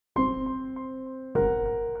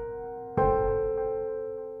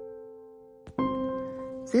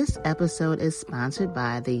This episode is sponsored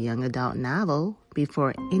by the young adult novel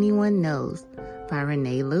Before Anyone Knows by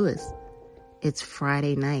Renee Lewis. It's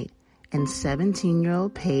Friday night, and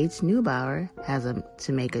 17-year-old Paige Neubauer has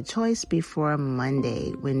to make a choice before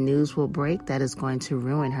Monday when news will break that is going to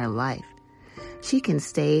ruin her life. She can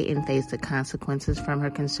stay and face the consequences from her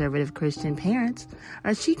conservative Christian parents,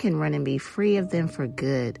 or she can run and be free of them for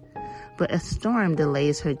good. But a storm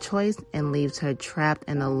delays her choice and leaves her trapped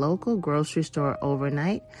in a local grocery store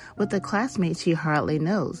overnight with a classmate she hardly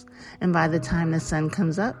knows. And by the time the sun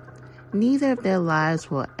comes up, neither of their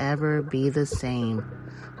lives will ever be the same.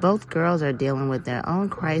 Both girls are dealing with their own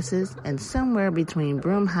crisis, and somewhere between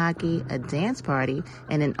broom hockey, a dance party,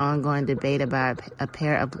 and an ongoing debate about a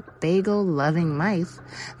pair of bagel-loving mice,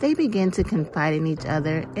 they begin to confide in each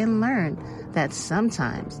other and learn that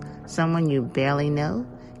sometimes someone you barely know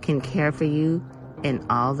can care for you in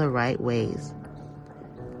all the right ways.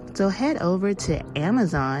 So head over to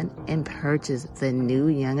Amazon and purchase the new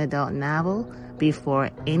young adult novel Before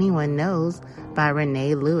Anyone Knows by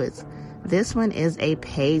Renee Lewis. This one is a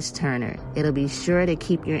page turner. It'll be sure to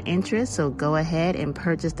keep your interest, so go ahead and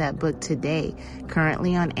purchase that book today,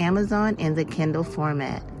 currently on Amazon in the Kindle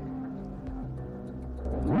format.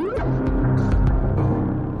 Dylan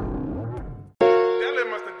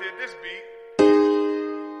must have did this beat.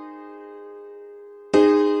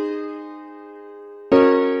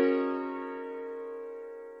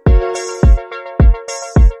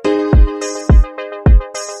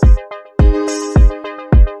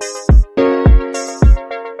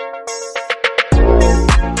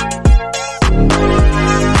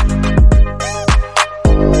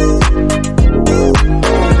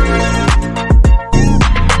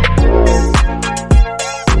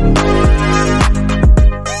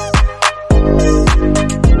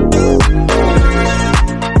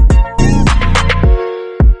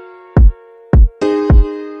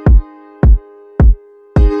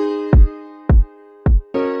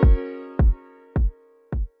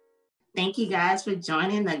 Thank you guys for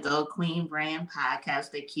joining the Go Queen Brand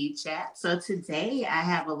podcast, the Q Chat. So today I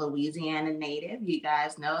have a Louisiana native. You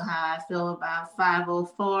guys know how I feel about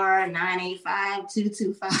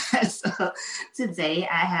 504-985-2225. So today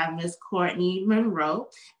I have Miss Courtney Monroe,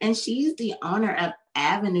 and she's the owner of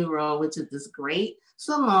Avenue Reaux, which is this great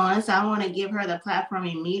salon. So I want to give her the platform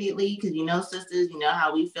immediately because, you know, sisters, you know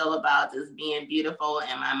how we feel about just being beautiful.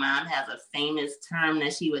 And my mom has a famous term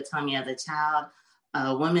that she would tell me as a child.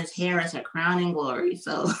 Women's hair is her crowning glory.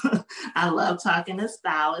 So I love talking to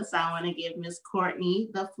stylists. I want to give Miss Courtney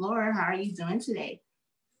the floor. How are you doing today?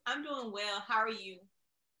 I'm doing well. How are you?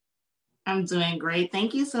 I'm doing great.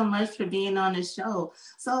 Thank you so much for being on the show.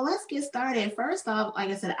 So let's get started. First off, like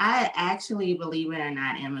I said, I actually, believe it or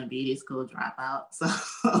not, am a beauty school dropout. So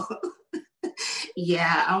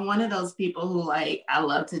yeah, I'm one of those people who I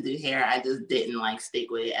love to do hair. I just didn't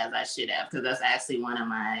stick with it as I should have, because that's actually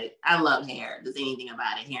I love hair. Just anything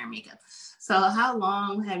about it, hair and makeup. So how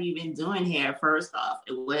long have you been doing hair, first off?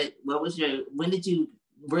 When did you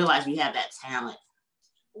realize you had that talent?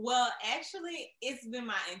 Well, actually, it's been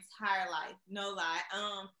my entire life. No lie.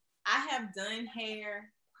 I have done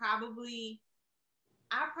hair I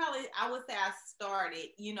would say I started,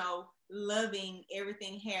 loving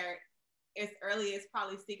everything hair as early as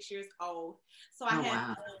probably 6 years old. So I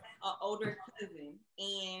had an older cousin,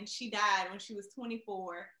 and she died when she was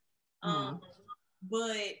 24.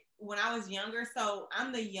 But when I was younger, so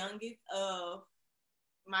I'm the youngest of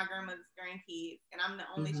my grandmother's grandkids, and I'm the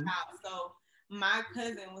only child. So my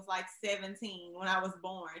cousin was 17 when I was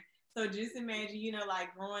born. So just imagine,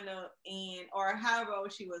 growing up or however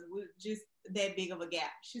old she was just that big of a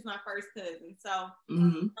gap. She's my first cousin. So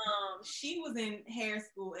she was in hair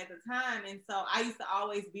school at the time. And so I used to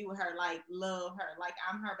always be with her, love her,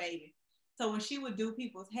 I'm her baby. So when she would do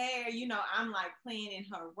people's hair, I'm playing in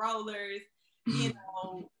her rollers, her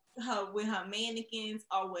with her mannequins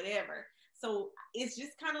or whatever. So it's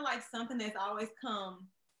just kind of something that's always come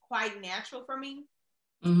quite natural for me.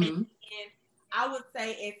 And I would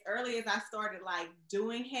say as early as I started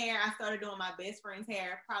doing hair, I started doing my best friend's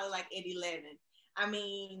hair probably at 11. I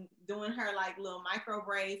mean, doing her little micro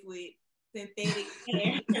braids with synthetic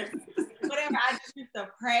hair, whatever. I just used to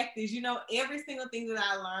practice, every single thing that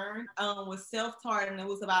I learned was self-taught, and it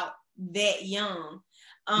was about that young.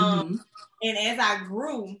 And as I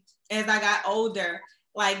grew, as I got older,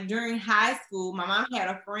 during high school, my mom had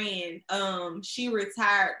a friend, she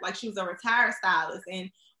retired, she was a retired stylist, and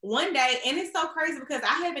one day, and it's so crazy because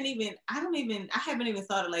I haven't even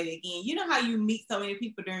saw the lady again. You know how you meet so many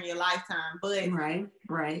people during your lifetime, but right.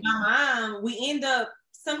 My mom, we end up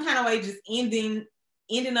some kind of way just ending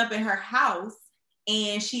up in her house,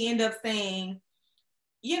 and she ended up saying,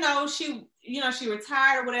 she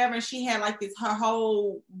retired or whatever, and she had like her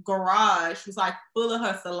whole garage was like full of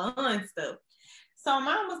her salon stuff. So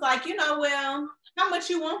mom was like, well, how much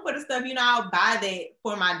you want for the stuff? I'll buy that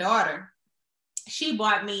for my daughter. She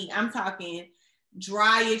bought me, I'm talking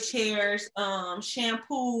dryer chairs,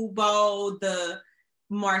 shampoo bowl, the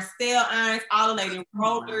Marcel irons, all of the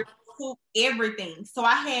rollers, everything. So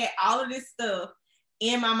I had all of this stuff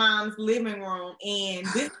in my mom's living room, and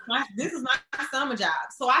this is my summer job.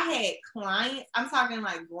 So I had clients, I'm talking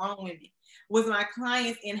like grown women, was my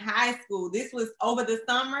clients in high school. This was over the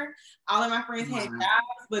summer. All of my friends had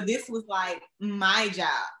jobs, but this was like my job.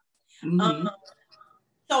 Mm-hmm.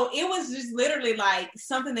 So it was just literally like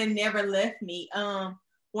something that never left me.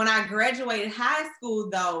 When I graduated high school,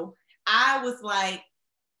 though, I was like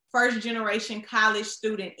first generation college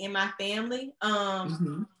student in my family.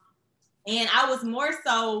 And I was more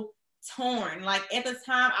so torn. Like at the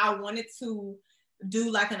time, I wanted to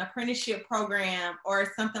do like an apprenticeship program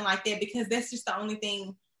or something like that, because that's just the only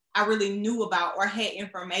thing I really knew about or had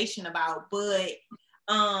information about. But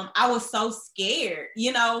I was so scared,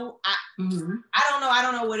 I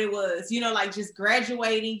don't know what it was, like just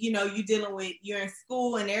graduating, you're in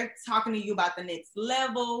school and they're talking to you about the next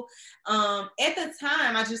level. At the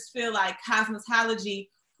time, I just feel like cosmetology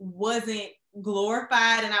wasn't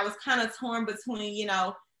glorified, and I was kind of torn between,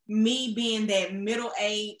 me being that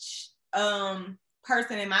middle-aged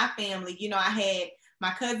person in my family. I had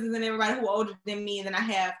my cousins and everybody who older than me, and then I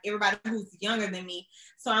have everybody who's younger than me.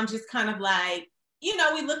 So I'm just kind of like,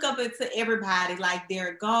 we look up to everybody, like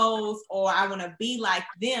their goals, or I want to be like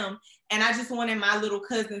them. And I just wanted my little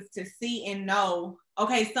cousins to see and know,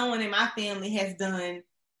 okay, someone in my family has done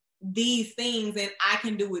these things and I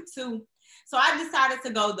can do it too. So I decided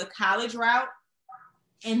to go the college route.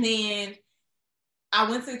 And then I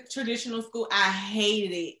went to traditional school. I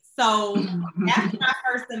hated it. So after my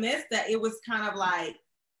first semester, it was kind of like,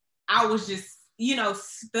 I was just,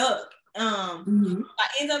 stuck. I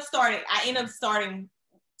ended up starting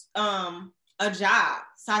a job.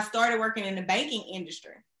 So I started working in the banking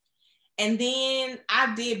industry. And then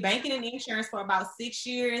I did banking and insurance for about 6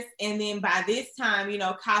 years. And then by this time,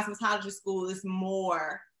 cosmetology school is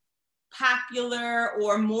more popular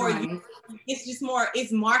or more, it's just more,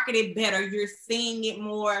 it's marketed better. You're seeing it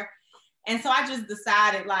more. And so I just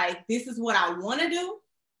decided like, this is what I want to do.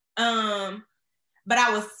 But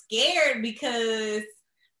I was scared because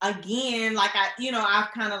again, like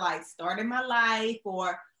I've kind of like started my life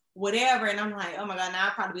or whatever. And I'm like, oh my God, now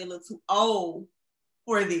I'll probably be a little too old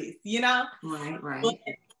for this, Right. But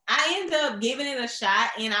I ended up giving it a shot,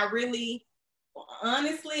 and I really,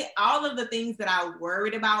 honestly, all of the things that I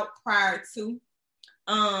worried about prior to,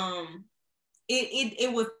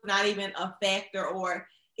 it was not even a factor, or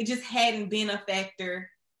it just hadn't been a factor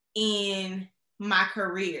in my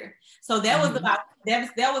career. So that was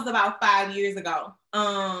about 5 years ago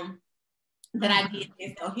that I did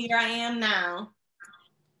this. So here I am now.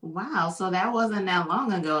 Wow. So that wasn't that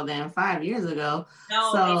long ago then, 5 years ago.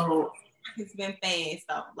 No, so it's been fast.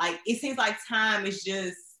 So like, it seems like time is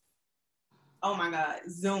just, oh my God,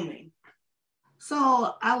 zooming.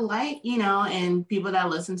 So I like, and people that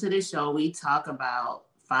listen to this show, we talk about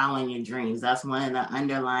following your dreams. That's one of the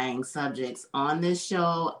underlying subjects on this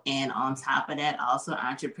show. And on top of that, also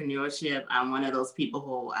entrepreneurship. I'm one of those people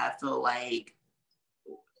who I feel like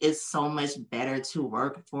it's so much better to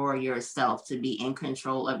work for yourself, to be in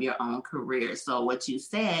control of your own career. So what you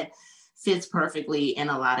said fits perfectly in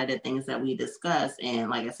a lot of the things that we discuss. And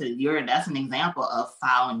like I said, that's an example of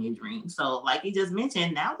following your dreams. So like you just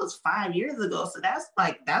mentioned, that was 5 years ago. So that's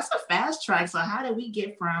a fast track. So how did we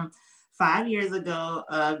get from 5 years ago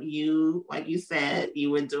of you, like you said, you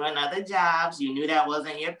were doing other jobs, you knew that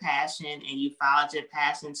wasn't your passion, and you followed your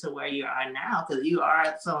passion to where you are now, because you are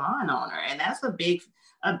a salon owner, and that's a big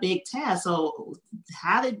task. So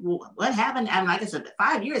what happened? And like I said,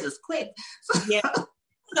 5 years is quick. Yeah.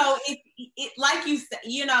 So it like you said,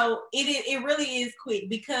 it really is quick,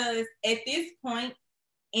 because at this point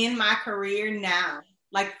in my career now,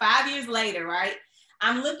 like 5 years later, right?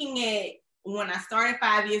 I'm looking at when I started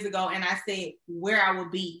 5 years ago, and I said where I will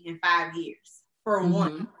be in 5 years for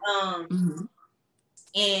one.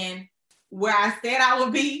 And where I said I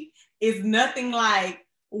would be is nothing like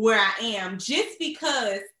where I am, just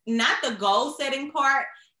because not the goal setting part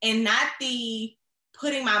and not the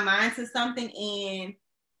putting my mind to something and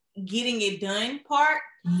getting it done part,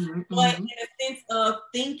 but in a sense of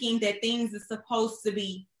thinking that things are supposed to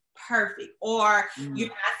be perfect, or you're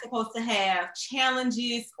not supposed to have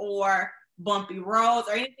challenges or bumpy roads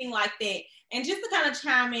or anything like that. And just to kind of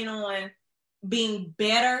chime in on being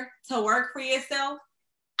better to work for yourself,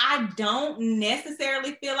 I don't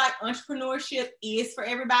necessarily feel like entrepreneurship is for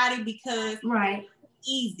everybody because right. it's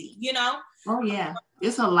easy, you know? Oh yeah.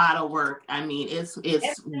 It's a lot of work. I mean, it's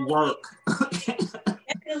work.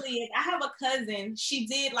 Definitely is. I have a cousin. She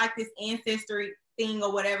did like this ancestry thing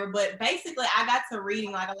or whatever, but basically I got to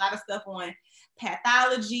reading like a lot of stuff on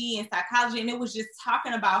pathology and psychology, and it was just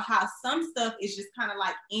talking about how some stuff is just kind of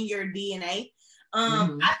like in your DNA. I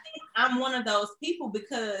think I'm one of those people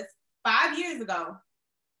because 5 years ago,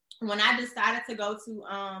 when I decided to go to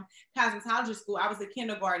cosmetology school, I was a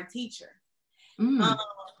kindergarten teacher.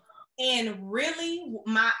 And really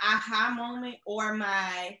my aha moment or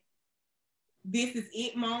my this is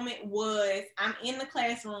it moment was I'm in the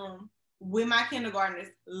classroom with my kindergartners,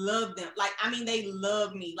 love them. Like, I mean, they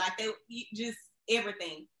love me. Like, they just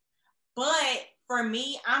everything. But for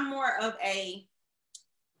me, I'm more of a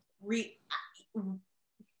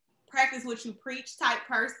practice what you preach type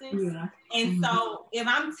person. Yeah. And so if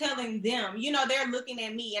I'm telling them, you know, they're looking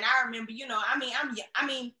at me, and I remember, you know, I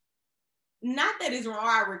mean, not that it's wrong,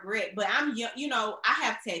 I regret, but I'm, you know, I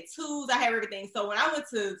have tattoos, I have everything. So when I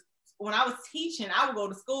was teaching, I would go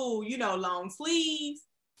to school, you know, long sleeves,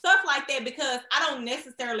 stuff like that, because I don't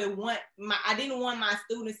necessarily I didn't want my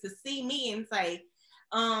students to see me and say,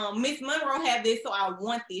 Miss Monroe had this, so I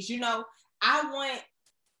want this, you know.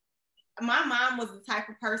 My mom was the type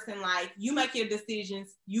of person like, you make your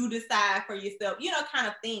decisions, you decide for yourself, you know, kind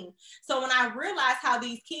of thing. So when I realized how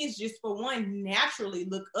these kids just for one naturally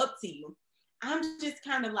look up to you, I'm just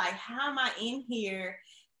kind of like, how am I in here,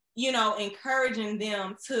 you know, encouraging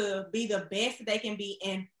them to be the best that they can be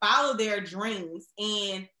and follow their dreams,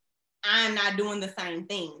 and I'm not doing the same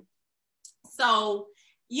thing. So,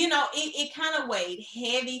 you know, it kind of weighed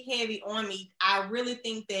heavy on me. I really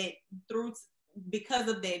think that because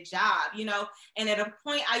of their job, you know, and at a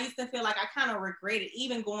point I used to feel like I kind of regretted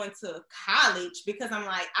even going to college because I'm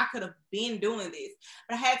like, I could have been doing this,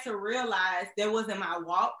 but I had to realize that wasn't my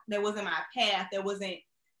walk, that wasn't my path, that wasn't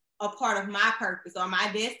a part of my purpose or my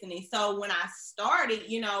destiny. So when I started,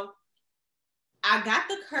 you know, I got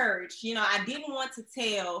the courage, you know, I didn't want to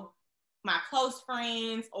tell my close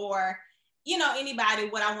friends or, you know, anybody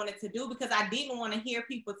what I wanted to do because I didn't want to hear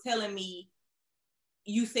people telling me,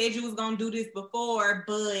 you said you was going to do this before,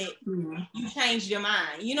 but you changed your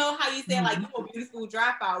mind. You know how you said, like, you were a beauty school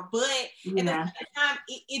dropout, but at the same time,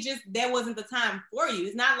 it just, that wasn't the time for you.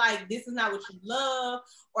 It's not like this is not what you love,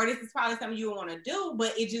 or this is probably something you want to do,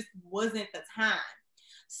 but it just wasn't the time.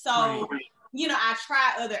 So, you know, I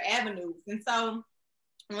tried other avenues. And so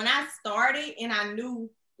when I started and I knew,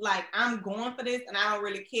 like, I'm going for this and I don't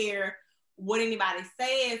really care what anybody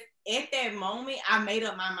says, at that moment, I made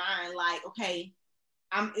up my mind, like, okay,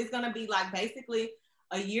 it's going to be like basically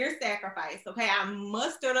a year sacrifice. Okay. I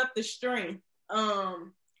mustered up the strength,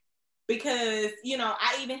 because, you know,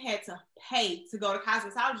 I even had to pay to go to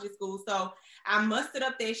cosmetology school. So I mustered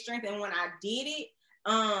up that strength. And when I did it,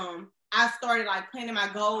 I started like planning my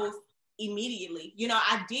goals immediately. You know,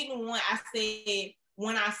 I said,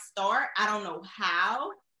 when I start, I don't know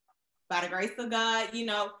how, by the grace of God, you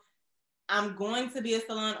know, I'm going to be a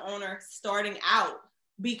salon owner starting out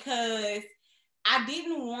because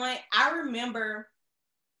I remember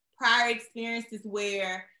prior experiences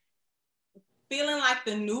where feeling like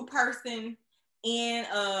the new person in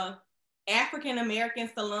a African-American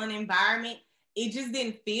salon environment, it just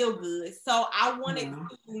didn't feel good. So I wanted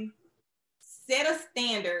to set a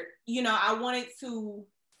standard, you know, I wanted to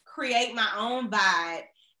create my own vibe,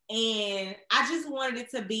 and I just wanted it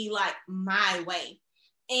to be like my way.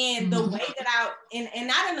 And the way that and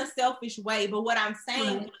not in a selfish way, but what I'm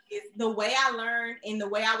saying is the way I learned and the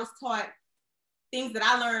way I was taught things that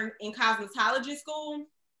I learned in cosmetology school,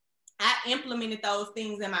 I implemented those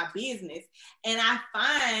things in my business. And I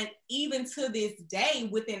find even to this day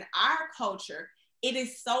within our culture, it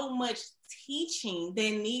is so much teaching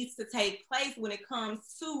that needs to take place when it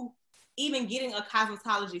comes to even getting a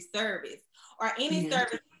cosmetology service or any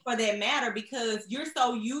service for that matter, because you're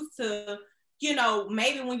so used to, you know,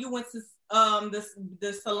 maybe when you went to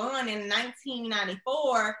the salon in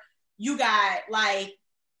 1994, you got like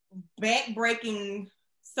back-breaking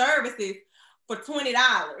services for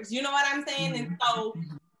 $20. You know what I'm saying? And so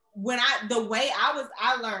when I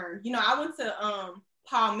learned, you know, I went to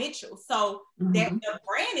Paul Mitchell. So that the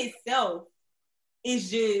brand itself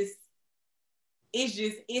is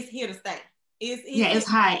it's here to stay. It's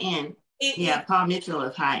high end. Paul Mitchell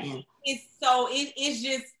is high end.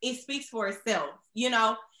 It speaks for itself, you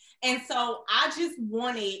know? And so I just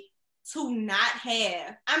wanted to not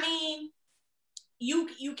have, I mean, you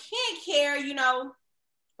can't care, you know,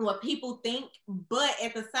 what people think, but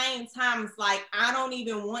at the same time, it's like, I don't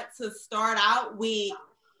even want to start out with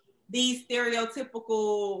these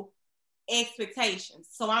stereotypical expectations.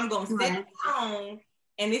 So I'm gonna set the tone,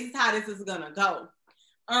 and this is how this is gonna go.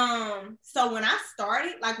 So when I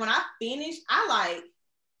started, like when I finished, I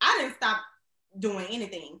didn't stop doing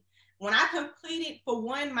anything. When I completed, for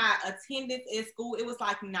one, my attendance at school, it was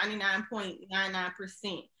like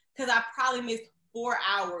 99.99%, because I probably missed 4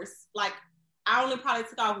 hours. Like I only probably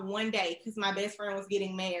took off one day because my best friend was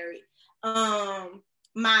getting married.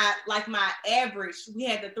 My average, we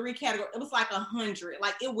had the 3 categories. It was like 100.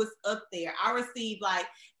 Like it was up there. I received like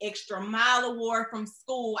extra mile award from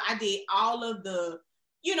school. I did all of the,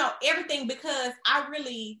 everything, because I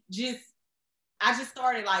just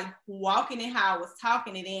started like walking in how I was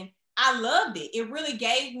talking it in. I loved it. It really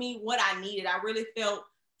gave me what I needed. I really felt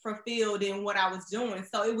fulfilled in what I was doing.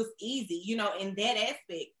 So it was easy, in that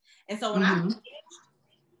aspect. And so when I finished,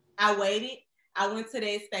 I waited. I went to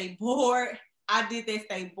that state board. I did that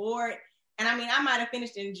state board. And I mean, I might have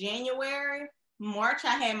finished in January. March,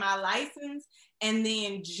 I had my license. And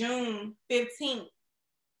then June 15th,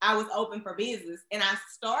 I was open for business. And I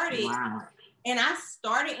started,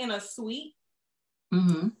 in a suite.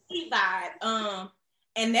 Vibe.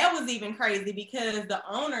 And that was even crazy because the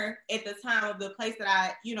owner at the time of the place that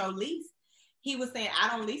I, leased, he was saying, I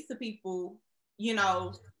don't lease to people,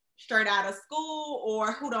 straight out of school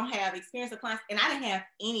or who don't have experience with clients. And I didn't have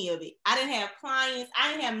any of it. I didn't have clients.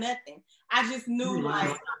 I didn't have nothing. I just knew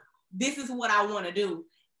like, this is what I want to do.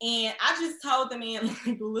 And I just told the man,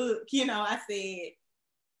 like, look, I said,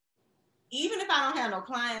 even if I don't have no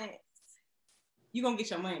clients, you're going to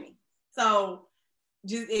get your money. So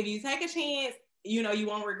just if you take a chance, you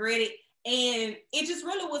won't regret it. And it just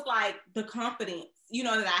really was like the confidence,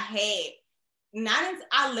 that I had.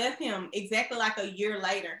 I left him exactly like a year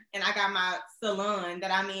later, and I got my salon that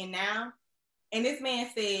I'm in now. And this man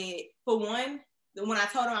said, for one, when I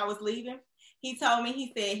told him I was leaving, he told me,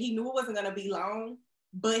 he said he knew it wasn't going to be long,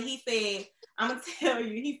 but he said, I'm going to tell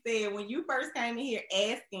you, he said, when you first came in here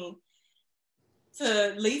asking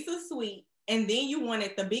to lease a suite, and then you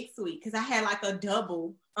wanted the big suite, because I had like a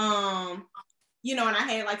double, and I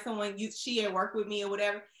had like someone, she had worked with me or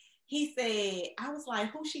whatever. He said, I was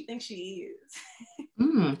like, who she thinks she is?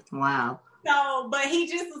 Wow. So, but he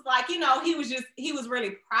just was like, he was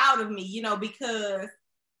really proud of me, because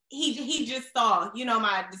he just saw,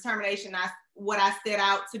 my determination, what I set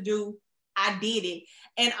out to do, I did it.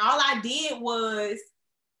 And all I did was,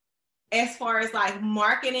 as far as like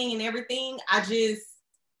marketing and everything, I just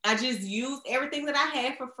used everything that I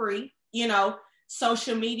had for free,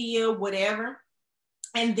 social media, whatever.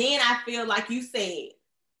 And then I feel like you said,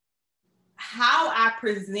 how I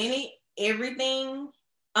presented everything,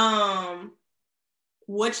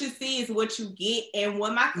 what you see is what you get. And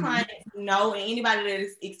what my clients know, and anybody that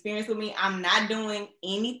is experienced with me, I'm not doing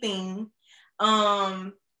anything.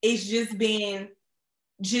 It's just been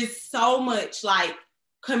just so much like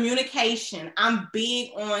communication. I'm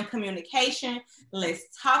big on communication. Let's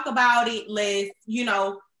talk about it.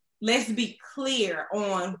 Let's be clear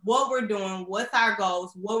on what we're doing, what's our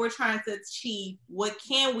goals, what we're trying to achieve, what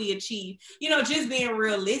can we achieve, just being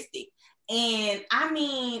realistic. And I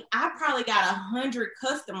mean, I probably got 100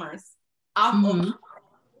 customers off of,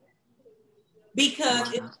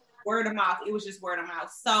 because it's word of mouth. It was just word of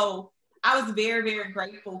mouth. So I was very, very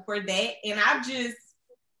grateful for that. And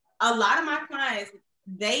a lot of my clients,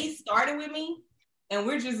 they started with me, and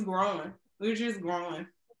we're just growing.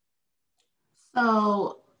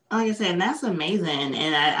 So, like I said, that's amazing.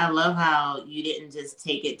 And I love how you didn't just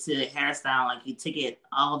take it to hairstyle, like you took it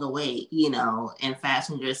all the way, and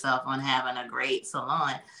fashioned yourself on having a great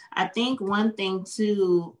salon. I think one thing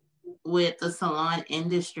too, with the salon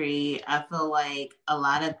industry, I feel like a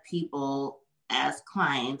lot of people as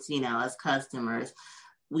clients, as customers,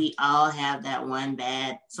 we all have that one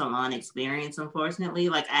bad salon experience, unfortunately.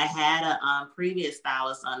 Like I had a previous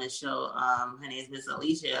stylist on the show. Her name is Miss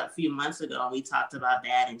Alicia, a few months ago, and we talked about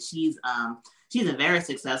that. And she's a very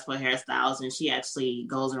successful hairstylist, and she actually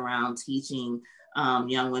goes around teaching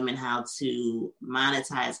young women how to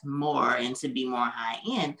monetize more and to be more high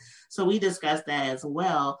end. So we discussed that as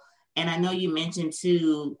well. And I know you mentioned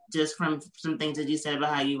too, just from some things that you said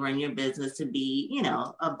about how you run your business to be,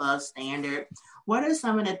 above standard. What are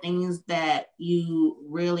some of the things that you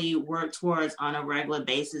really work towards on a regular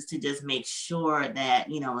basis to just make sure that,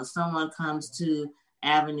 when someone comes to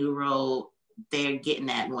Avenue Road, they're getting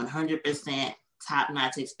that 100%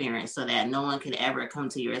 top-notch experience, so that no one could ever come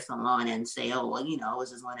to your salon and say, oh, well, it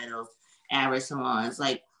was just one of those average salons.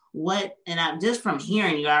 Like what, and I'm just from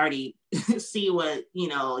hearing you already see what,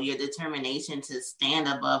 your determination to stand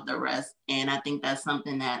above the rest. And I think that's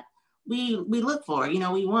something that we look for,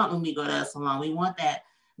 we want when we go to a salon, we want that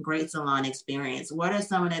great salon experience, what are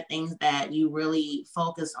some of the things that you really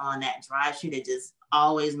focus on that drives you to just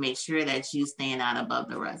always make sure that you stand out above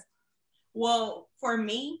the rest? Well, for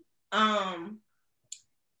me,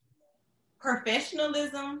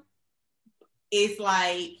 professionalism is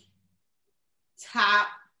like top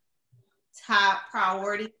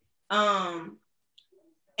priority. And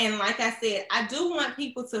like I said, I do want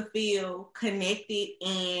people to feel connected,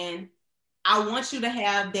 and I want you to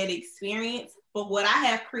have that experience. But what I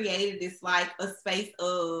have created is like a space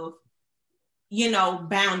of,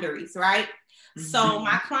 boundaries, right? Mm-hmm. So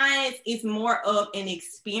my clients, is more of an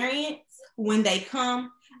experience when they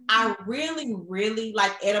come. I really, really,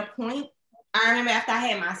 like, at a point, I remember after I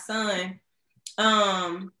had my son,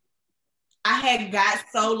 I had got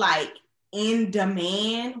so like in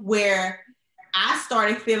demand where I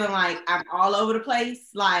started feeling like I'm all over the place,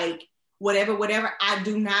 like whatever. I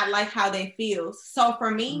do not like how that feels. So for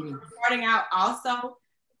me, starting out, also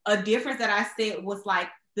a difference that I said was like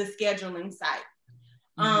the scheduling site.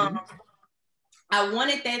 I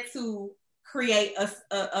wanted that to create a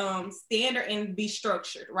standard and be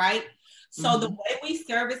structured, right? So the way we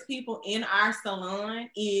service people in our salon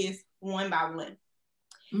is one by one.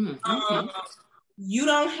 You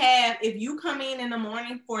don't have, if you come in the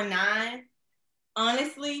morning for 9,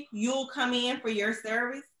 honestly, you'll come in for your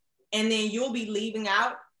service and then you'll be leaving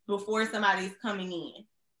out before somebody's coming in.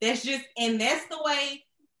 That's the way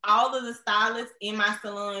all of the stylists in my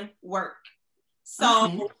salon work.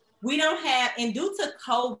 So we don't have, and due to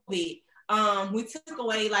COVID, we took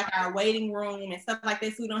away like our waiting room and stuff like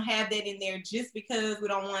this. So we don't have that in there just because we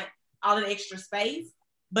don't want all of the extra space.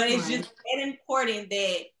 But it's just that important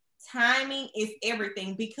that timing is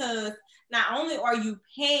everything, because not only are you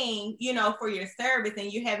paying, for your service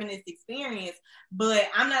and you're having this experience, but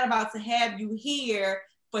I'm not about to have you here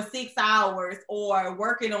for 6 hours or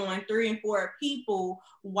working on 3 and 4 people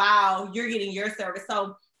while you're getting your service.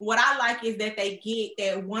 So what I like is that they get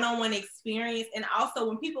that one-on-one experience. And also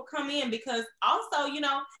when people come in, because also,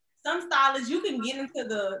 some stylists, you can get into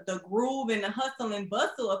the groove and the hustle and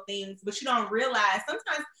bustle of things, but you don't realize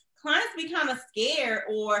sometimes clients be kind of scared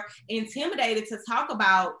or intimidated to talk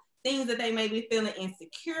about things that they may be feeling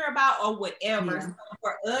insecure about or whatever. Yeah. So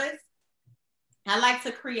for us, I like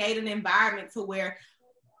to create an environment to where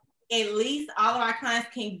at least all of our clients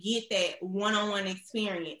can get that one-on-one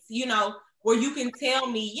experience, where you can tell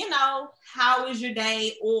me, how is your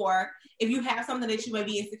day? Or if you have something that you may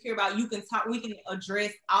be insecure about, you can talk, we can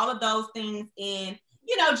address all of those things and,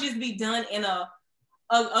 just be done in a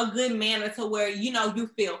good manner to where, you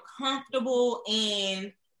feel comfortable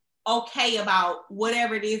and okay about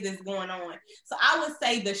whatever it is that's going on. So I would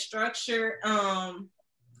say the structure,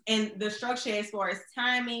 and the structure as far as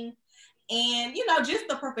timing and, just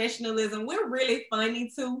the professionalism. We're really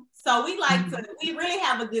funny too. So we we really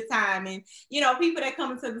have a good time. And, people that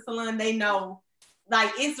come into the salon, they know,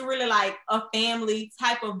 like, it's really like a family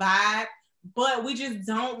type of vibe, but we just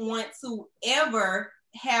don't want to ever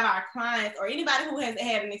have our clients or anybody who has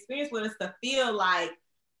had an experience with us to feel like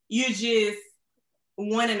you're just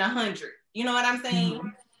 1 in 100. You know what I'm saying? Mm-hmm.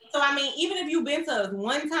 So, I mean, even if you've been to us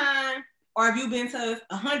 1 time or if you've been to us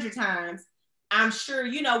 100 times, I'm sure,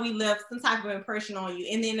 we left some type of impression on you.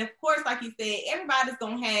 And then, of course, like you said, everybody's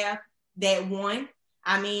going to have that one.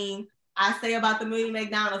 I mean, I say about the million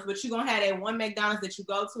McDonald's, but you're going to have that one McDonald's that you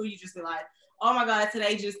go to, you just be like, oh my God,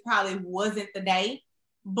 today just probably wasn't the day.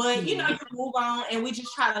 But, you move on, and we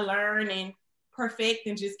just try to learn and perfect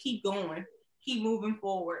and just keep going, keep moving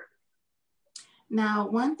forward. Now,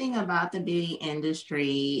 one thing about the beauty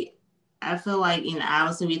industry, I feel like,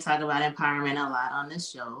 obviously we talk about empowerment a lot on this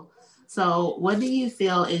show. So what do you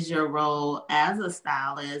feel is your role as a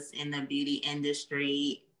stylist in the beauty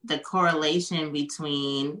industry, the correlation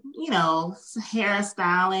between,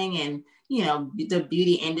 hairstyling and, the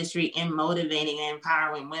beauty industry in motivating and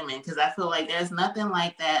empowering women? Because I feel like there's nothing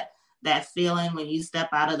like that feeling when you step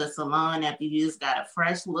out of the salon after you just got a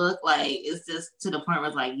fresh look. Like, it's just to the point where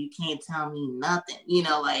it's like, you can't tell me nothing,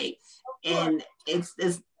 and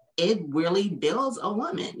it really builds a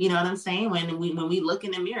woman. You know what I'm saying? When we look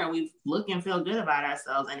in the mirror, we look and feel good about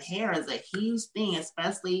ourselves. And hair is a huge thing,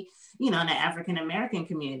 especially, in the African-American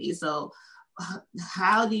community. So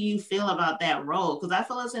how do you feel about that role? Because I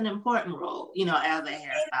feel it's an important role, as a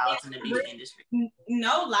hairstylist in the beauty industry.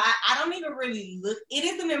 No lie, I don't even really look. It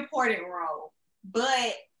is an important role,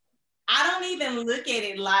 but I don't even look at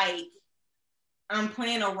it like I'm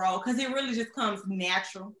playing a role, because it really just comes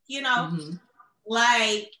natural,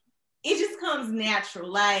 Like, it just comes natural.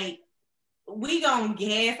 Like, we gonna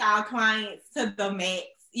gas our clients to the max.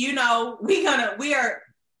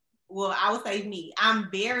 I would say me. I'm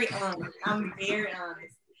very honest.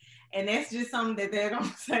 And that's just something that they're going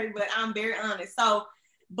to say, but I'm very honest. So,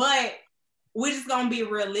 but we're just going to be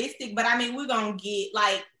realistic. But I mean, we're going to get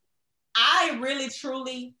like, I really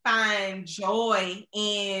truly find joy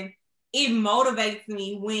and it motivates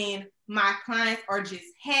me when my clients are just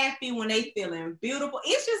happy, when they feeling beautiful.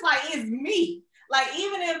 It's just like, it's me. Like,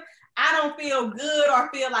 even if I don't feel good or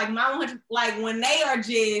feel like my 100, like when they are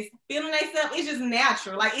just feeling themselves, it's just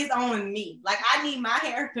natural. Like, it's on me. Like, I need my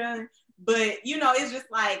hair done, but you know, it's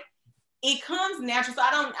just like, it comes natural. So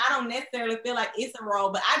I don't necessarily feel like it's a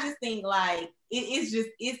role, but I just think like,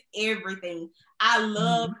 it's everything. I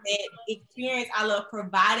love that experience. I love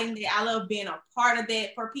providing that. I love being a part of that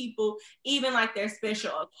for people, even like their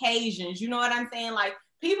special occasions. You know what I'm saying? Like,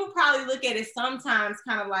 people probably look at it sometimes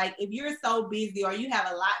kind of like, if you're so busy or you have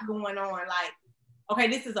a lot going on, like, okay,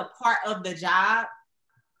 this is a part of the job.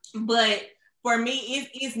 But for me,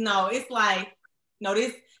 it's like, no,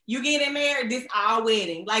 this, you getting married, this our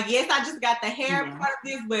wedding. Like, yes, I just got the hair part of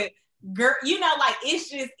this, but girl, you know, like,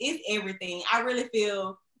 it's everything. I really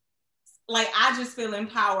feel like I just feel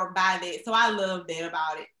empowered by that. So I love that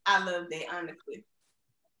about it. I love that, honestly.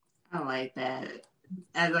 I like that.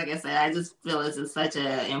 As like I said, I just feel this is such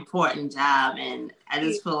an important job, and I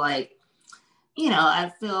just feel like, you know, I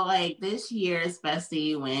feel like this year,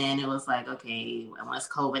 especially when it was like, okay, once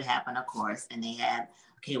COVID happened, of course, and they had,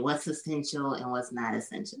 okay, what's essential and what's not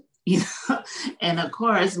essential, you know, and of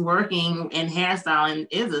course, working in hairstyling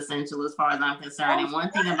is essential as far as I'm concerned. And one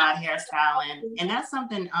thing about hairstyling, and that's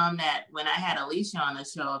something that when I had Alicia on the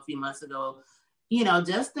show a few months ago, you know,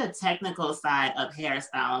 just the technical side of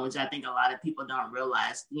hairstyling, which I think a lot of people don't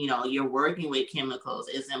realize, you know, you're working with chemicals.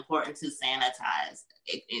 It's important to sanitize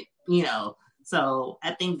it, you know. So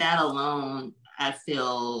I think that alone, I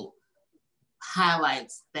feel,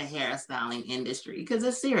 highlights the hairstyling industry because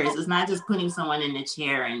it's serious. It's not just putting someone in the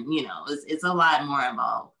chair and, you know, it's a lot more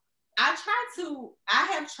involved. I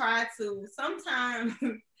have tried to sometimes,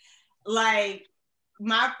 like,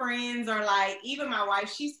 my friends are like, even my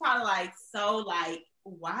wife, she's probably like, so like,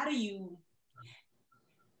 why do you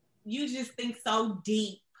just think so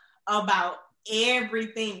deep about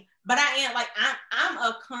everything? But I am like, I'm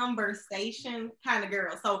a conversation kind of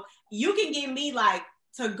girl. So you can get me like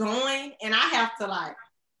to going and I have to like,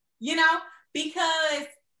 you know, because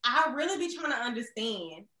I really be trying to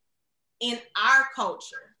understand in our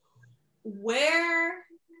culture, where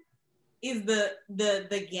is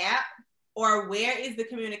the gap, or where is the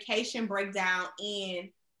communication breakdown in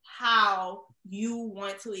how you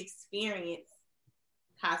want to experience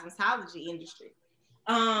cosmetology industry?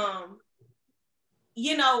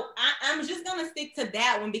 You know, I'm just gonna stick to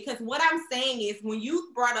that one because what I'm saying is when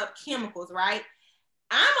you brought up chemicals, right?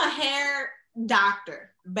 I'm a hair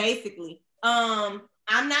doctor, basically. I'm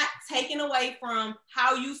not taking away from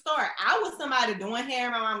how you start. I was somebody doing hair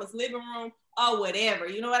in my mama's living room or whatever,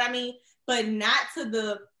 you know what I mean? But not to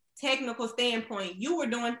the technical standpoint. You were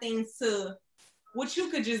doing things to what you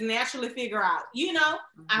could just naturally figure out, you know?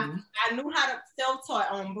 I knew how to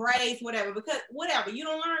self-taught on braids, whatever, because whatever, you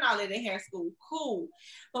don't learn all that in hair school, cool.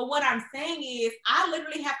 But what I'm saying is I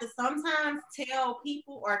literally have to sometimes tell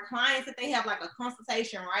people or clients that they have like a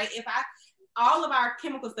consultation, right? All of our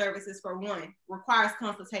chemical services, for one, requires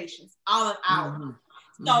consultations, all of ours.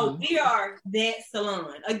 So we are that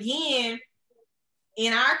salon. Again,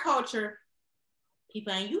 in our culture,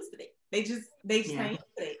 people ain't used to it. They just ain't used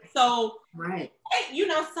to it. So, right. You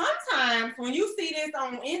know, sometimes when you see this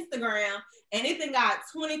on Instagram and it got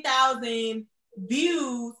 20,000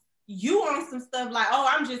 views, you on some stuff like, oh,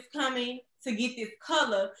 I'm just coming to get this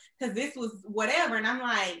color because this was whatever. And I'm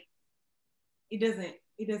like, it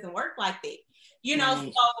doesn't work like that. You know,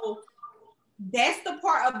 right. So that's the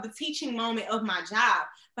part of the teaching moment of my job.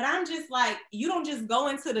 But I'm just like, you don't just go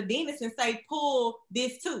into the dentist and say, pull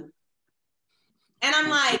this too. And I'm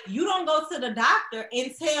like, you don't go to the doctor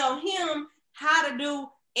and tell him how to do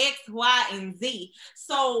X, Y, and Z.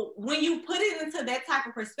 So when you put it into that type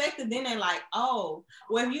of perspective, then they're like, oh,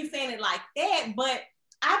 well, if you're saying it like that, but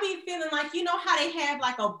I be feeling like, you know how they have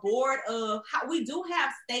like a board of, how we do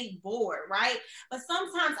have state board, right? But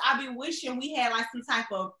sometimes I be wishing we had like some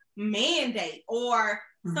type of mandate or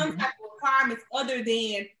some type of requirements other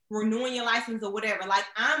than renewing your license or whatever. Like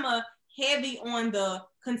I'm a heavy on the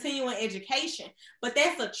continuing education, but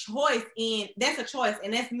that's a choice and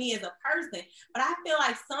that's me as a person. But I feel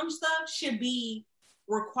like some stuff should be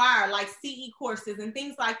required, like CE courses and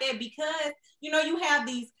things like that, because you know you have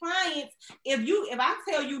these clients. If I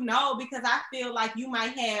tell you no because I feel like you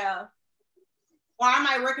might have, or I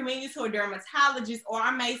might recommend you to a dermatologist, or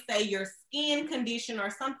I may say your skin condition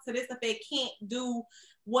or something to this effect can't do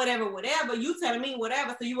whatever, you telling me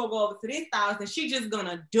whatever, so you gonna go over to this stylist and she just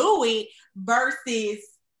gonna do it versus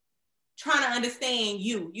trying to understand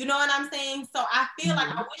you. You know what I'm saying? So I feel like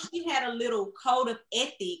I wish we had a little code of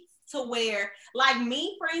ethics to where, like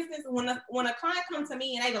me, for instance, when a client comes to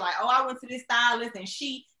me and they be like, oh, I went to this stylist and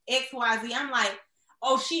she XYZ, I'm like,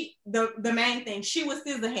 oh, she, the main thing, she was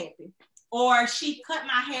scissor happy. Or she cut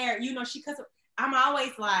my hair, she cuts, I'm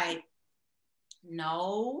always like,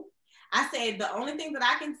 no. I said, the only thing that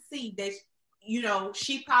I can see that,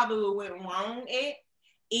 she probably went wrong at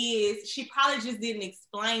is she probably just didn't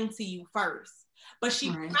explain to you first. But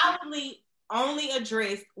she probably only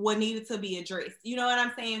addressed what needed to be addressed. You know what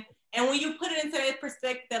I'm saying? And when you put it into that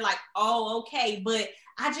perspective, they're like, oh, okay. But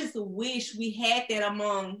I just wish we had that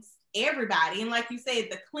amongst everybody. And like you said,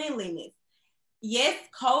 the cleanliness. Yes,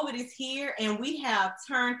 COVID is here and we have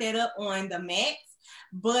turned that up on the max.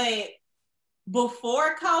 But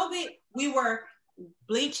before COVID, we were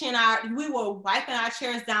we were wiping our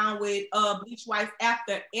chairs down with bleach wipes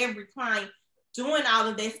after every client, doing all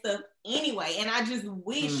of that stuff anyway. And I just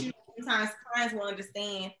wish sometimes clients will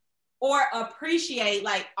understand or appreciate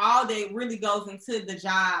like all that really goes into the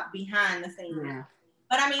job behind the scenes. Yeah.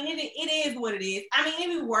 But I mean, it is what it is. I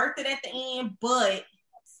mean, it be worth it at the end, but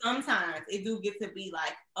sometimes it do get to be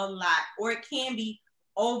like a lot, or it can be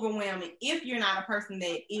overwhelming if you're not a person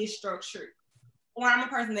that is structured. Or I'm a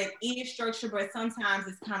person that is structured, but sometimes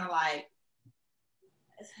it's kind of like,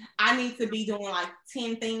 I need to be doing like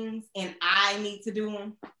 10 things and I need to do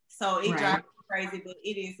them. So it drives me crazy, but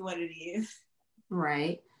it is what it is.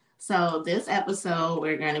 Right. So this episode,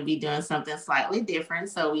 we're going to be doing something slightly different.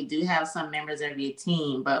 So we do have some members of your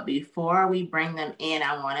team, but before we bring them in,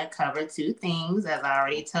 I want to cover two things. As I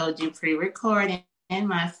already told you pre-recording, and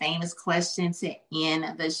my famous question to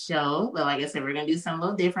end the show. But like I said, we're going to do something a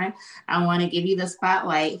little different. I want to give you the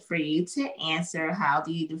spotlight for you to answer. How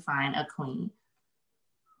do you define a queen?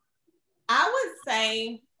 I would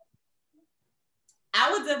say,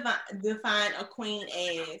 define a queen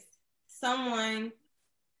as someone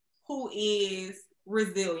who is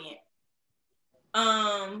resilient.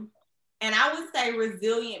 And I would say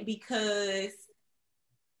resilient because,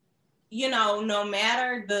 no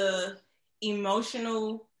matter the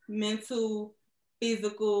emotional, mental,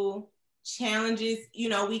 physical challenges,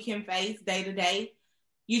 we can face day to day,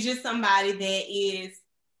 you're just somebody that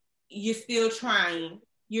you're still trying.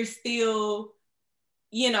 You're still,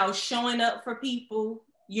 showing up for people.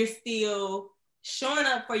 You're still showing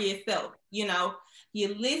up for yourself.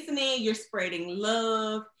 You're listening, you're spreading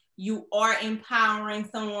love. You are empowering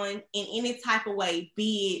someone in any type of way,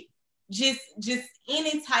 be it just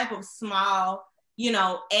any type of small,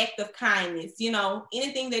 act of kindness,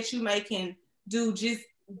 anything that you can do, just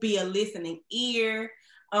be a listening ear.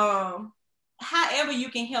 However you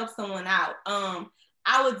can help someone out.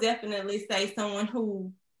 I would definitely say someone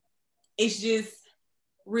who is just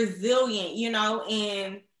resilient,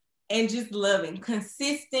 and just loving,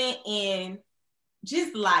 consistent in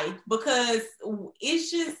just life, because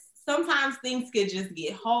it's just sometimes things could just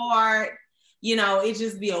get hard. It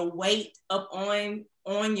just be a weight up on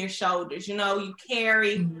your shoulders. You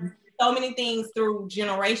carry so many things through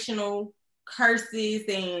generational curses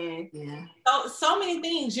and so many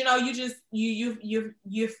things. You're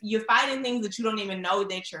fighting things that you don't even know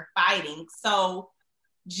that you're fighting. So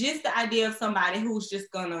just the idea of somebody who's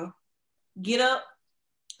just gonna get up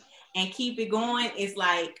and keep it going is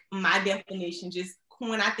like my definition. Just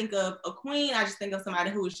when I think of a queen, I just think of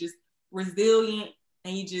somebody who is just resilient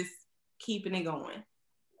and you just keeping it going.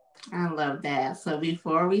 I love that. So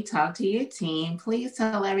before we talk to your team, please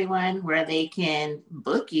tell everyone where they can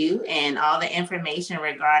book you and all the information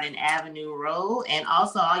regarding Avenue Reaux and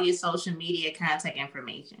also all your social media contact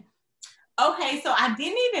information. Okay, so I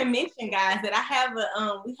didn't even mention, guys, that I have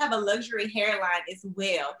we have a luxury hairline as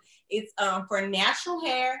well. It's for natural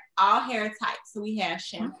hair, all hair types. So we have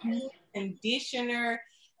shampoo, conditioner,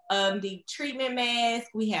 the treatment mask,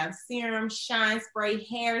 we have serum, shine spray,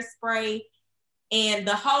 hairspray, and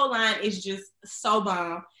the whole line is just so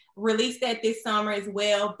bomb. Released that this summer as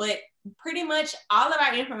well, but pretty much all of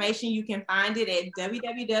our information, you can find it at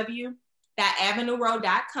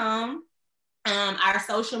www.avenuereaux.com. Our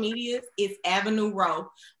social medias is Avenue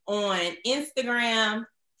Reaux on Instagram,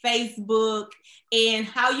 Facebook, and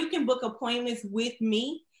how you can book appointments with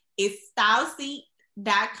me is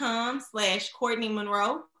styleseat.com/Courtney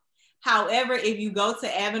Monroe. However, if you go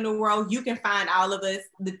to Avenue Reaux, you can find all of us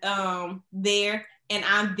there, and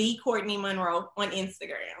I'm the Courtney Monroe on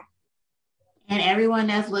Instagram. And everyone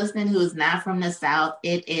that's listening who's not from the South,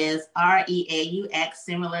 it is Reaux,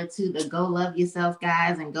 similar to the Go Love Yourself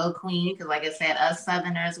guys and Go Queen. Because like I said, us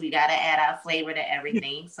Southerners, we got to add our flavor to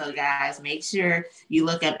everything. So guys, make sure you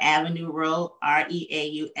look up Avenue Reaux,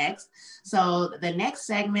 Reaux. So the next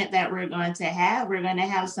segment that we're going to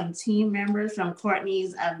have some team members from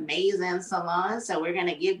Courtney's amazing salon. So we're going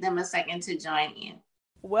to give them a second to join in.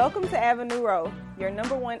 Welcome to Avenue Reaux, your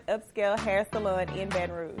 #1 upscale hair salon in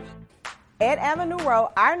Baton Rouge. At Avenue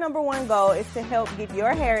Reaux, our #1 goal is to help get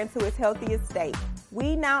your hair into its healthiest state.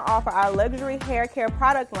 We now offer our luxury hair care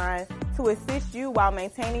product line to assist you while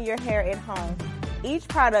maintaining your hair at home. Each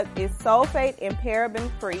product is sulfate and paraben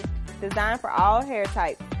free, designed for all hair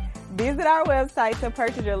types. Visit our website to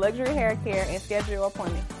purchase your luxury hair care and schedule your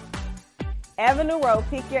appointment. Avenue Reaux,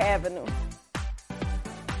 pick your avenue.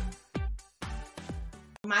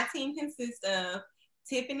 My team consists of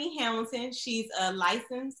Tiffany Hamilton, she's a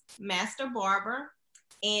licensed master barber,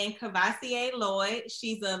 and Cavassier Lloyd,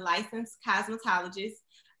 she's a licensed cosmetologist.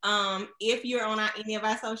 If you're on any of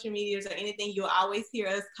our social medias or anything, you'll always hear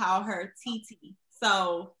us call her TT.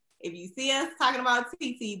 So if you see us talking about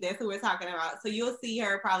TT, that's who we're talking about. So you'll see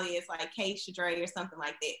her probably as like Kay Shadray or something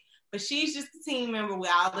like that. But she's just a team member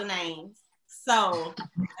with all the names. So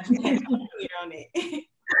I just had to be clear on it.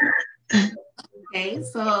 Okay,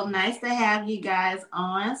 so nice to have you guys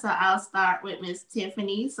on. So I'll start with Miss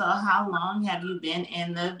Tiffany. So how long have you been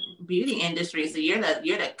in the beauty industry? So you're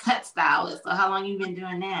the cut stylist. So how long you been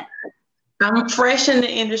doing that? I'm fresh in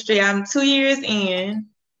the industry. I'm 2 years in.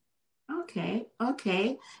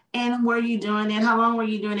 Okay. And were you doing it? How long were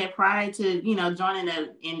you doing it prior to, joining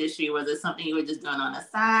the industry? Was it something you were just doing on the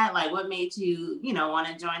side? Like what made you, want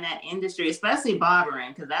to join that industry, especially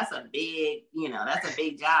barbering? Because that's a big, that's a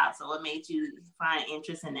big job. So what made you find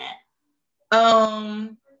interest in that?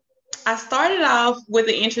 I started off with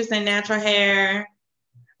an interest in natural hair.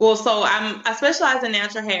 Well, so I specialize in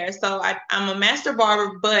natural hair. So I'm a master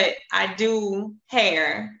barber, but I do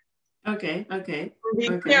hair. Okay. Be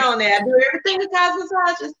clear on that. I do everything the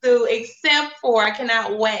cosmetologists do, except for I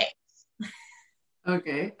cannot wax.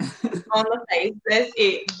 Okay. On the face. That's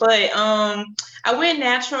it. But I went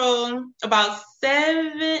natural about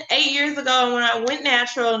 7-8 years ago. And when I went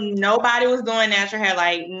natural, nobody was doing natural hair,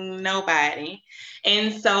 like nobody.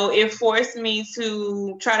 And so it forced me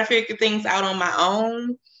to try to figure things out on my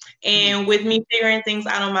own. And with me figuring things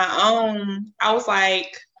out on my own, I was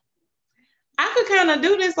like, I could kind of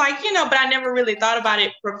do this, but I never really thought about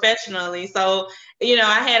it professionally. So,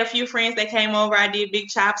 I had a few friends that came over. I did big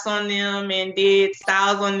chops on them and did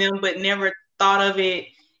styles on them, but never thought of it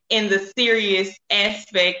in the serious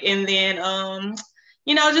aspect. And then,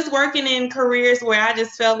 just working in careers where I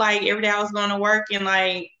just felt like every day I was going to work and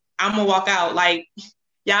like, I'm going to walk out. Like,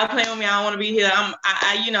 y'all playing with me. I don't want to be here.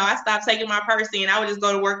 I stopped taking my purse in. I would just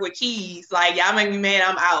go to work with keys. Like, y'all make me mad.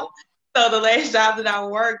 I'm out. So the last job that I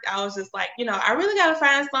worked, I was just like, I really got to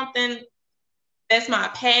find something that's my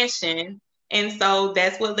passion. And so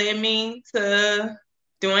that's what led me to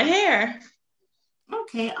doing hair.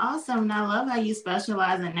 Okay, awesome. And I love how you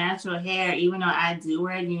specialize in natural hair. Even though I do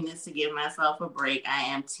wear units to give myself a break, I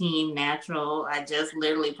am team natural. I just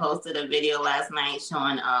literally posted a video last night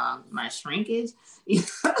showing my shrinkage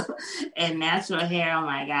and natural hair. Oh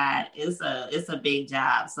my God, it's a big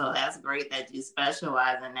job. So that's great that you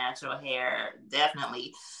specialize in natural hair.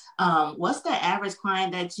 Definitely. What's the average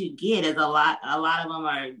client that you get? Is a lot of them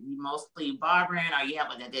are mostly barbering, or you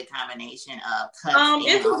have a good combination of cuts?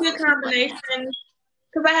 It's a good combination.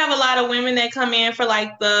 Because I have a lot of women that come in for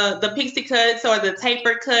like the pixie cuts or the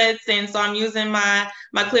taper cuts. And so I'm using my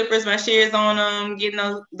clippers, my shears on them, getting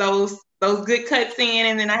those good cuts in.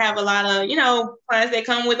 And then I have a lot of, clients that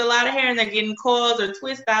come with a lot of hair and they're getting coils or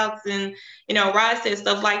twist outs and, rod sets,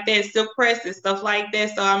 stuff like that, silk presses, stuff like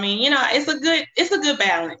that. So, I mean, it's a good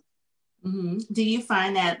balance. Mm-hmm. Do you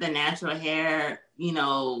find that the natural hair,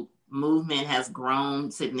 movement has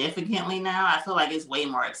grown significantly now? I feel like it's way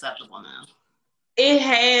more acceptable now. It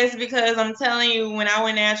has, because I'm telling you, when I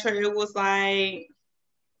went natural, it was like,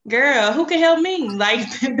 girl, who can help me? Like,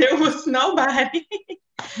 there was nobody.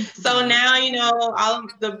 So now, all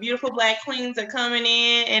of the beautiful Black queens are coming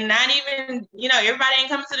in, and not even, everybody ain't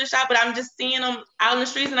coming to the shop, but I'm just seeing them out in the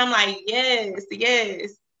streets, and I'm like,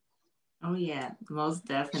 yes. Oh, yeah, most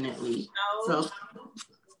definitely. So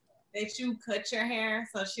that you cut your hair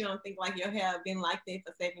so she don't think like your hair been like that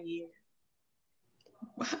for 7 years.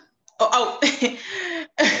 Oh.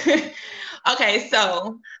 Okay,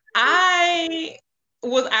 so I'm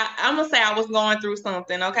gonna say I was going through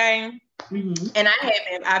something, okay? Mm-hmm. And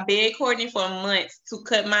I begged Courtney for months to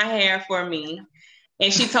cut my hair for me.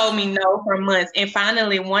 And she told me no for months. And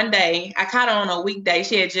finally, one day, I caught her on a weekday.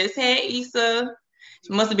 She had just had Issa.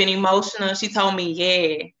 She must have been emotional. She told me,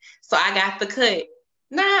 yeah. So I got the cut.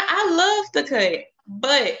 Nah, I love the cut,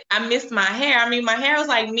 but I missed my hair. I mean, my hair was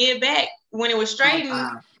like mid-back when it was straightened.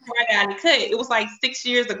 Before I got it cut. It was like 6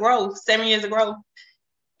 years of growth, 7 years of growth,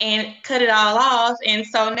 and cut it all off. And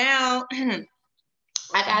so now I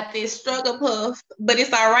got this struggle puff, but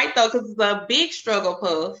it's all right though, because it's a big struggle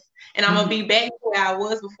puff. And I'm going to be back to where I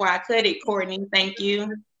was before I cut it, Courtney. Thank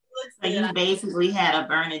you. So you basically had a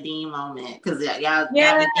Bernadine moment, because y'all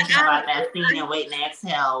been thinking about that scene in Wait and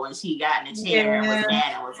Exhale when she got in the chair and was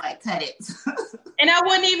mad and was like, cut it. And I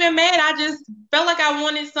wasn't even mad. I just felt like I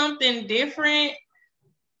wanted something different.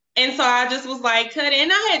 And so I just was like, cut it.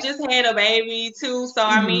 And I had just had a baby too. So,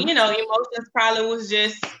 I mean, emotions probably was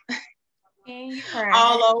just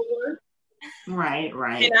all over. Right.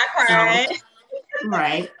 And I cried.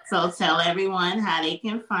 Right. So tell everyone how they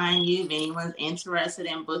can find you if anyone's interested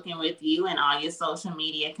in booking with you, and all your social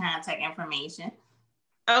media contact information.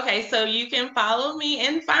 Okay, so you can follow me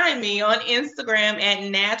and find me on Instagram at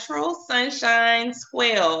Natural Sunshine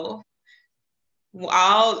 12.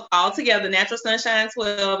 All together, Natural Sunshine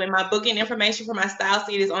 12. And my booking information for my style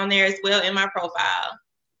seat is on there as well in my profile.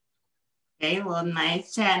 Okay, well,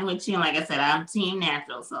 nice chatting with you. And like I said, I'm Team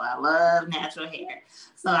Natural, so I love natural hair.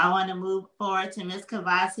 So I want to move forward to Miss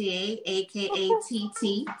Cavassier, aka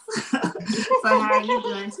TT. So how are you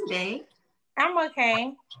doing today? I'm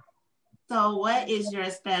okay. So what is your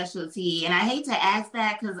specialty? And I hate to ask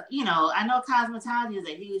that because, I know cosmetology is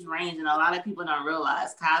a huge range, and a lot of people don't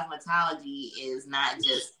realize cosmetology is not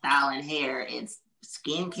just styling hair. It's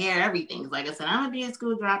skincare, everything. Like I said, I'm a beauty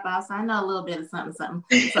school dropout, so I know a little bit of something.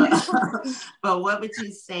 So, but what would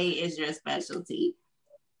you say is your specialty?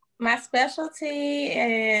 My specialty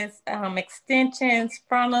is extensions,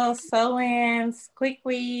 frontals, sew-ins, quick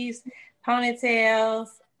weaves, ponytails,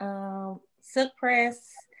 silk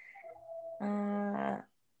press,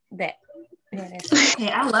 that. Okay,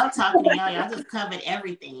 I love talking to y'all. Y'all just covered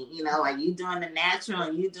everything, like you doing the natural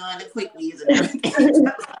and you doing the quick weaves and everything.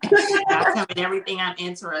 Y'all covered everything I'm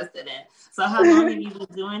interested in. So how long have you been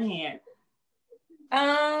doing hair?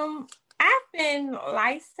 I've been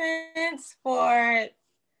licensed for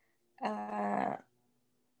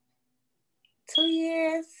 2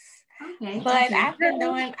 years. Okay. But I've been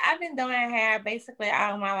doing hair basically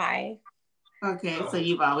all my life. Okay, so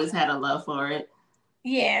you've always had a love for it.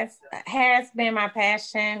 Yes, hair has been my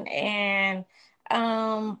passion, and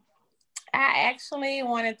I actually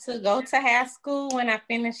wanted to go to hair school when I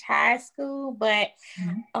finished high school, but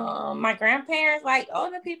my grandparents, like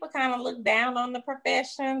older people, kind of looked down on the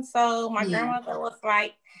profession. So my grandmother was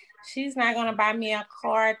like, she's not going to buy me a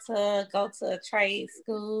car to go to a trade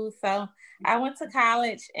school. So I went to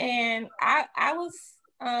college, and I was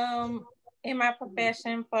in my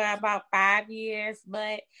profession for about 5 years,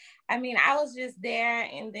 but I mean, I was just there,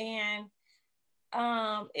 and then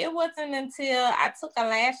it wasn't until I took a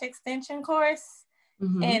lash extension course,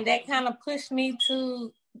 and that kind of pushed me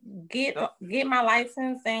to get my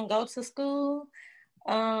license and go to school.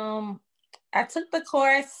 I took the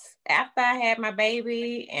course after I had my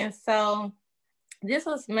baby, and so this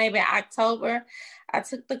was maybe October. I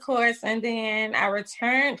took the course, and then I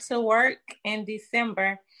returned to work in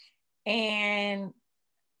December, and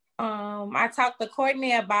I talked to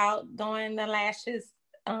Courtney about doing the lashes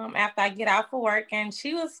after I get off of work, and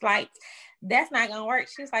she was like, that's not gonna work.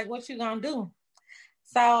 She was like, what you gonna do?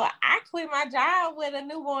 So I quit my job with a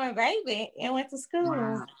newborn baby and went to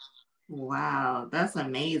school. Wow, that's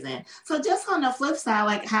amazing. So just on the flip side,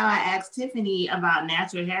 like how I asked Tiffany about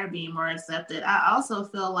natural hair being more accepted, I also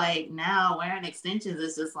feel like now wearing extensions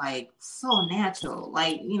is just like so natural.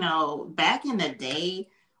 Like, back in the day,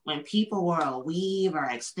 when people wore a weave or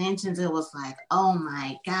extensions, it was like, oh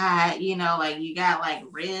my God, like you got like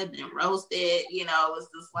ribbed and roasted, it was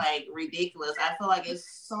just like ridiculous. I feel like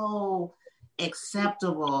it's so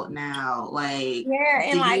acceptable now. Like,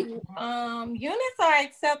 and like units are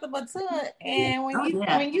acceptable too. And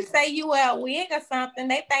when you say you wear a wig or something,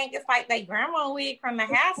 they think it's like they grandma wig from the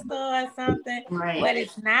hair store or something, but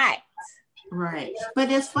it's not. Right.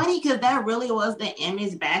 But it's funny because that really was the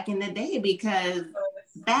image back in the day, because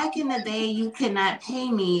back in the day, you could not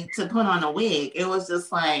pay me to put on a wig. It was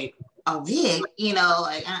just like a wig,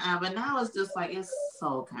 like, but now it's just like, it's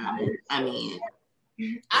so common. I mean,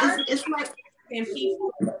 it's like, and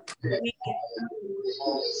people, like,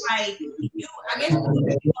 I guess you put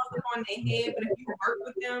it on their head, but if you work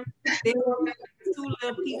with them, they will have 2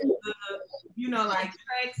 little pieces of, like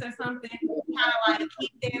tracks or something, kind of like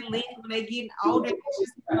keep their length when they get older. It's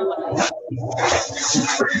just kind of like,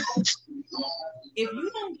 if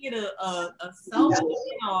you don't get a soap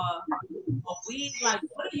or a wig, like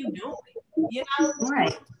what are you doing? You know?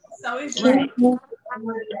 Right. So it's just Right.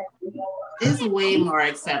 It's way more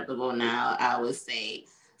acceptable now, I would say.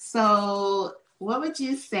 So, what would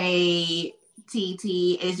you say,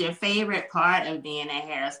 TT, is your favorite part of being a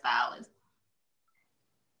hairstylist?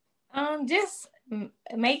 Just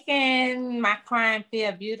making my client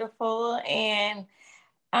feel beautiful, and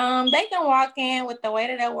they can walk in with the weight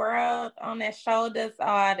of the world on their shoulders,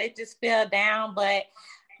 or they just feel down. But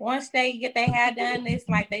once they get their hair done, it's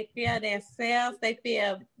like they feel themselves, they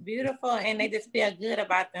feel beautiful, and they just feel good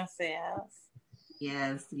about themselves.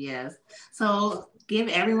 Yes, yes. So give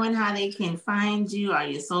everyone how they can find you, or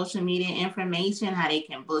your social media information, how they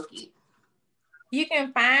can book you. You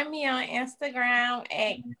can find me on Instagram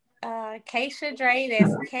at Keisha Dre.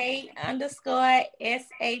 That's K_SHADRE.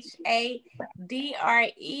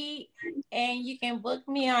 And you can book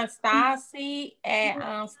me on StyleSeek at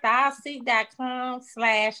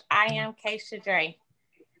styleseek.com/I am Keisha Dre.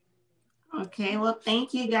 Okay, well,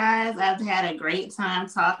 thank you guys. I've had a great time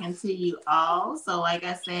talking to you all. So, like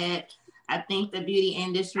I said, I think the beauty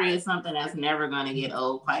industry is something that's never going to get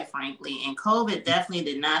old, quite frankly. And COVID definitely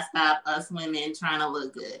did not stop us women trying to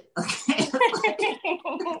look good. Okay.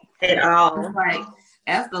 At all. Like,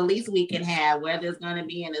 that's the least we can have, whether it's going to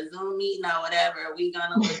be in a Zoom meeting or whatever, we're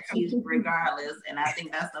going to look cute regardless. And I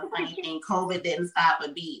think that's the funny thing. COVID didn't stop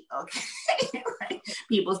a beat. Okay. Like,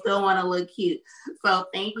 people still want to look cute. So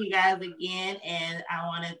thank you guys again. And I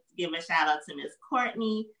want to give a shout out to Miss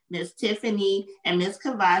Courtney, Miss Tiffany, and Miss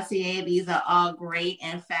Cavassier. These are all great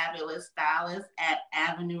and fabulous stylists at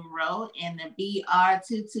Avenue Row in the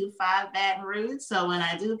BR225 Baton Rouge. So when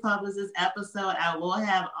I do publish this episode, I will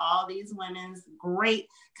have all these women's great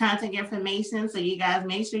contact information. So you guys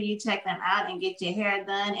make sure you check them out and get your hair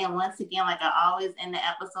done. And once again, like I always in the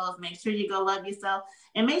episodes, make sure you go love yourself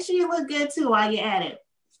and make sure you look good too while you're at it.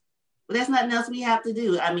 But there's nothing else we have to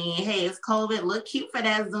do. I mean, hey, it's COVID. Look cute for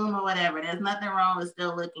that Zoom or whatever. There's nothing wrong with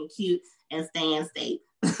still looking cute and staying safe.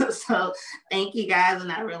 So thank you guys.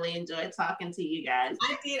 And I really enjoyed talking to you guys.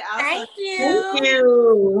 I did also. Thank you. Thank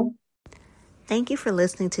you. Thank you for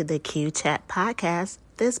listening to the Q Chat podcast.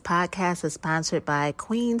 This podcast is sponsored by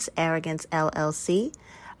Queen's Arrogance LLC.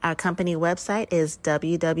 Our company website is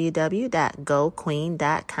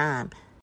www.goqueen.com.